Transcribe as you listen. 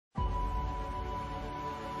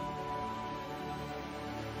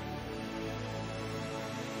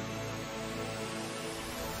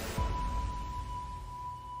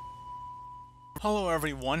Hello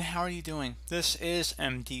everyone, how are you doing? This is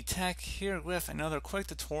MD Tech here with another quick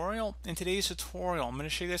tutorial. In today's tutorial, I'm going to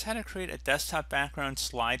show you guys how to create a desktop background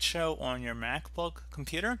slideshow on your MacBook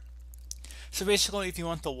computer. So basically, if you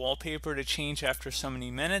want the wallpaper to change after so many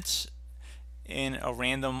minutes in a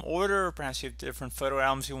random order, or perhaps you have different photo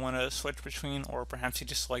albums you want to switch between, or perhaps you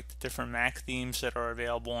just like the different Mac themes that are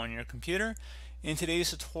available on your computer, in today's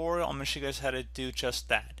tutorial, I'm going to show you guys how to do just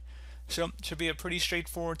that. So it should be a pretty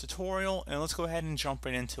straightforward tutorial, and let's go ahead and jump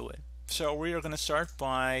right into it. So we are going to start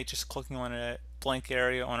by just clicking on a blank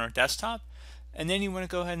area on our desktop, and then you want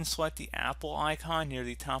to go ahead and select the Apple icon near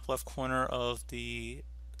the top left corner of the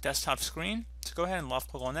desktop screen. So go ahead and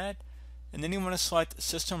left click on that, and then you want to select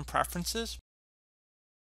System Preferences.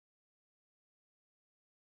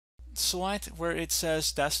 Select where it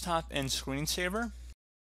says Desktop and Screensaver.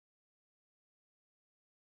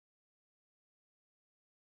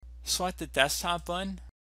 Select the desktop button.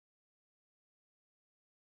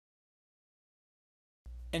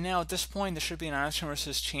 And now at this point, there should be an option where it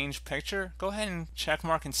says change picture. Go ahead and check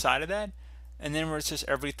mark inside of that. And then where it says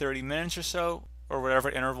every 30 minutes or so, or whatever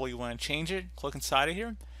interval you want to change it, click inside of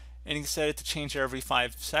here. And you can set it to change every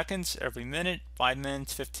 5 seconds, every minute, 5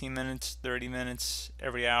 minutes, 15 minutes, 30 minutes,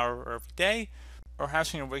 every hour, or every day, or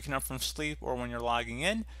perhaps when you're waking up from sleep or when you're logging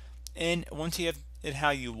in. And once you have it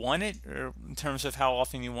how you want it, or in terms of how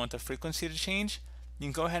often you want the frequency to change, you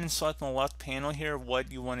can go ahead and select on the left panel here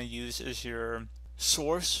what you want to use as your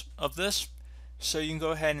source of this. So you can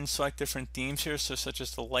go ahead and select different themes here, so such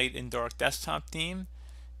as the light and dark desktop theme,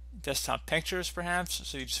 desktop pictures perhaps.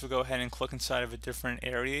 So you just would go ahead and click inside of a different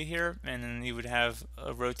area here, and then you would have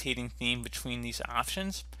a rotating theme between these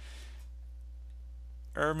options.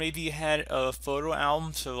 Or maybe you had a photo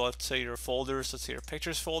album, so let's say your folders, let's say your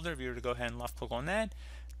pictures folder, if you were to go ahead and left click on that.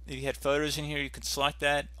 If you had photos in here, you could select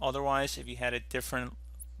that. Otherwise, if you had a different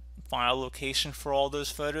file location for all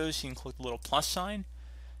those photos, you can click the little plus sign.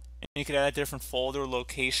 And you could add a different folder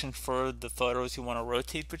location for the photos you want to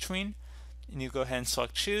rotate between. And you go ahead and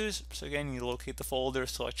select choose. So again, you locate the folder,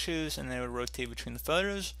 select choose, and then it would rotate between the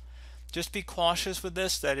photos. Just be cautious with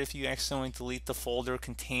this, that if you accidentally delete the folder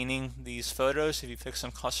containing these photos, if you pick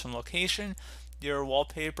some custom location, your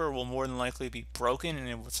wallpaper will more than likely be broken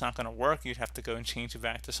and it's not going to work. You'd have to go and change it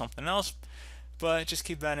back to something else. But just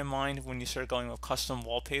keep that in mind when you start going with custom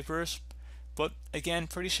wallpapers. But again,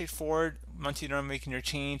 pretty straightforward. Once you're done making your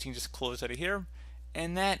change, you can just close out of here.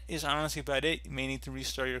 And that is honestly about it. You may need to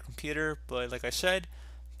restart your computer, but like I said,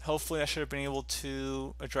 hopefully I should have been able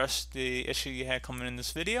to address the issue you had coming in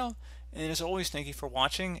this video. And as always, thank you for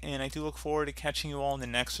watching, and I do look forward to catching you all in the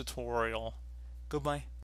next tutorial. Goodbye.